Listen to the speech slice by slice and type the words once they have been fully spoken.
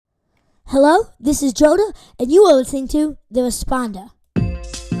Hello, this is Joda, and you are listening to The Responder.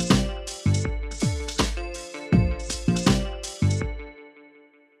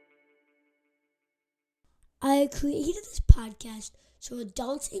 I created this podcast so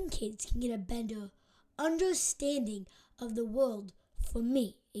adults and kids can get a better understanding of the world for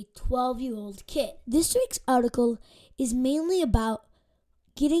me, a 12-year-old kid. This week's article is mainly about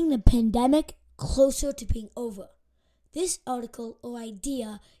getting the pandemic closer to being over. This article or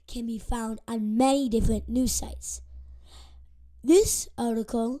idea can be found on many different news sites. This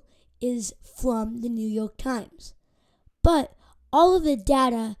article is from the New York Times, but all of the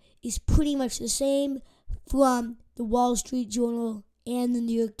data is pretty much the same from the Wall Street Journal and the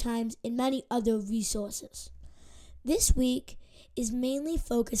New York Times and many other resources. This week is mainly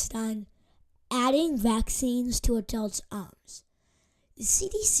focused on adding vaccines to adults' arms. The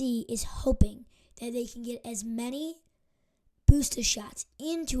CDC is hoping that they can get as many booster shots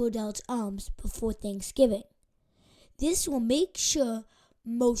into adults' arms before Thanksgiving. This will make sure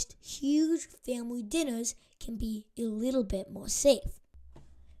most huge family dinners can be a little bit more safe.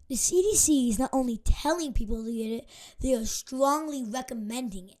 The CDC is not only telling people to get it, they are strongly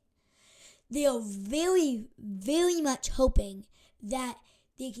recommending it. They are very, very much hoping that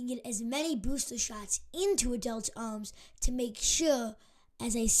they can get as many booster shots into adults' arms to make sure,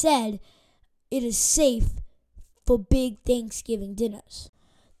 as I said, it is safe for big Thanksgiving dinners.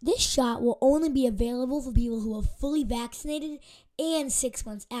 This shot will only be available for people who are fully vaccinated and 6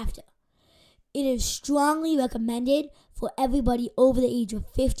 months after. It is strongly recommended for everybody over the age of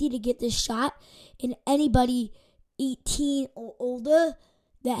 50 to get this shot, and anybody 18 or older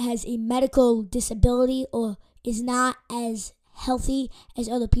that has a medical disability or is not as healthy as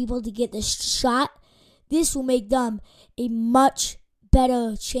other people to get this shot. This will make them a much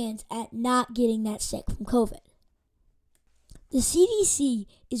better chance at not getting that sick from COVID. The CDC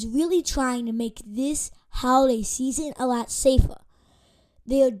is really trying to make this holiday season a lot safer.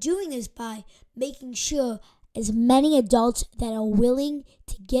 They are doing this by making sure as many adults that are willing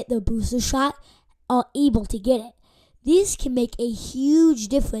to get the booster shot are able to get it. This can make a huge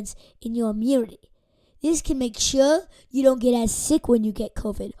difference in your immunity. This can make sure you don't get as sick when you get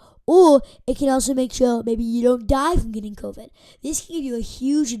COVID, or it can also make sure maybe you don't die from getting COVID. This can give you a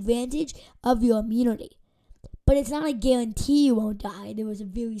huge advantage of your immunity. But it's not a guarantee you won't die. There is a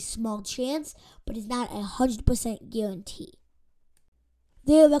very small chance, but it's not a 100% guarantee.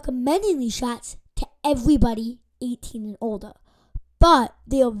 They are recommending these shots to everybody 18 and older, but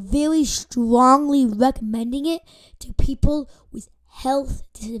they are very strongly recommending it to people with health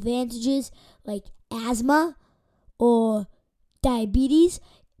disadvantages like asthma or diabetes,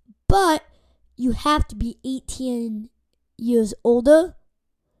 but you have to be 18 years older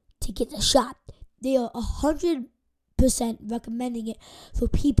to get the shot. They are 100% recommending it for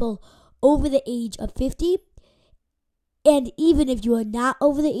people over the age of 50. And even if you are not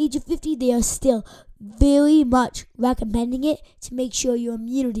over the age of 50, they are still very much recommending it to make sure your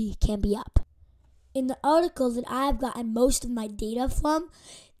immunity can be up. In the article that I've gotten most of my data from,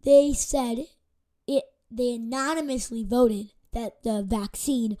 they said they anonymously voted that the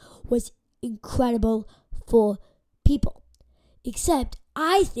vaccine was incredible for people. Except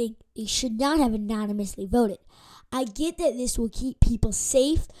I think they should not have anonymously voted. I get that this will keep people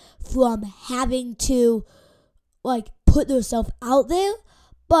safe from having to put themselves out there,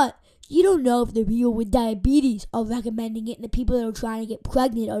 but you don't know if the people with diabetes are recommending it and the people that are trying to get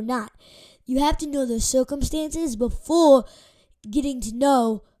pregnant or not. You have to know the circumstances before getting to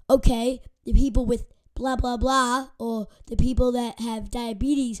know, okay, the people with blah, blah, blah, or the people that have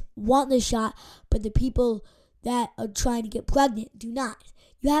diabetes want the shot, but the people that are trying to get pregnant do not.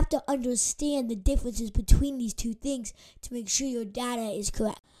 You have to understand the differences between these two things to make sure your data is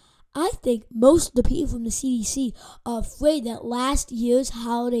correct. I think most of the people from the CDC are afraid that last year's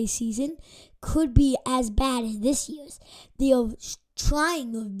holiday season could be as bad as this year's. They are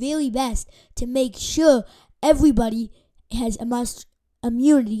trying their very best to make sure everybody has as much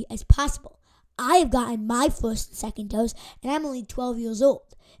immunity as possible. I have gotten my first and second dose, and I'm only 12 years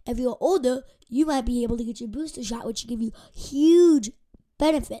old. If you're older, you might be able to get your booster shot, which will give you huge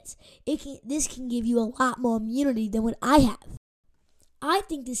benefits. This can give you a lot more immunity than what I have. I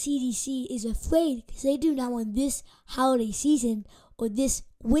think the CDC is afraid because they do not want this holiday season or this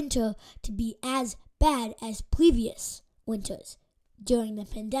winter to be as bad as previous winters during the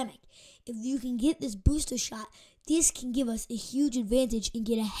pandemic. If you can get this booster shot, this can give us a huge advantage and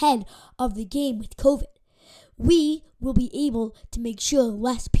get ahead of the game with COVID. We will be able to make sure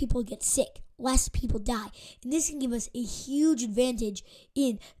less people get sick, less people die, and this can give us a huge advantage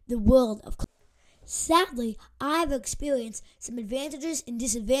in the world of COVID. Sadly, I've experienced some advantages and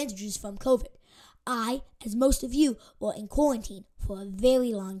disadvantages from COVID. I, as most of you, were in quarantine for a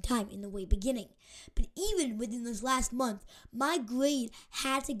very long time in the way beginning. But even within this last month, my grade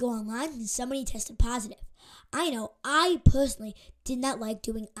had to go online and somebody tested positive. I know I personally did not like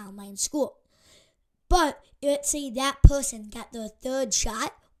doing online school. But let's say that person got their third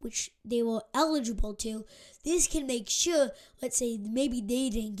shot, which they were eligible to. This can make sure, let's say maybe they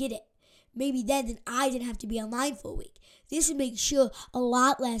didn't get it. Maybe then I didn't have to be online for a week. This would make sure a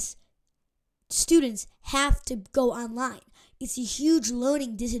lot less students have to go online. It's a huge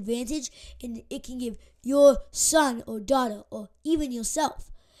learning disadvantage, and it can give your son or daughter or even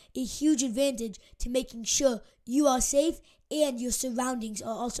yourself a huge advantage to making sure you are safe and your surroundings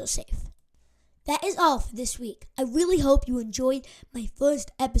are also safe. That is all for this week. I really hope you enjoyed my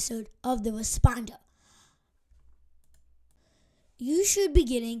first episode of The Responder. You should be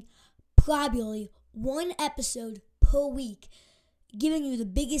getting probably one episode per week, giving you the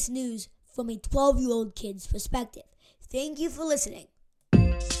biggest news from a 12-year-old kid's perspective. Thank you for listening.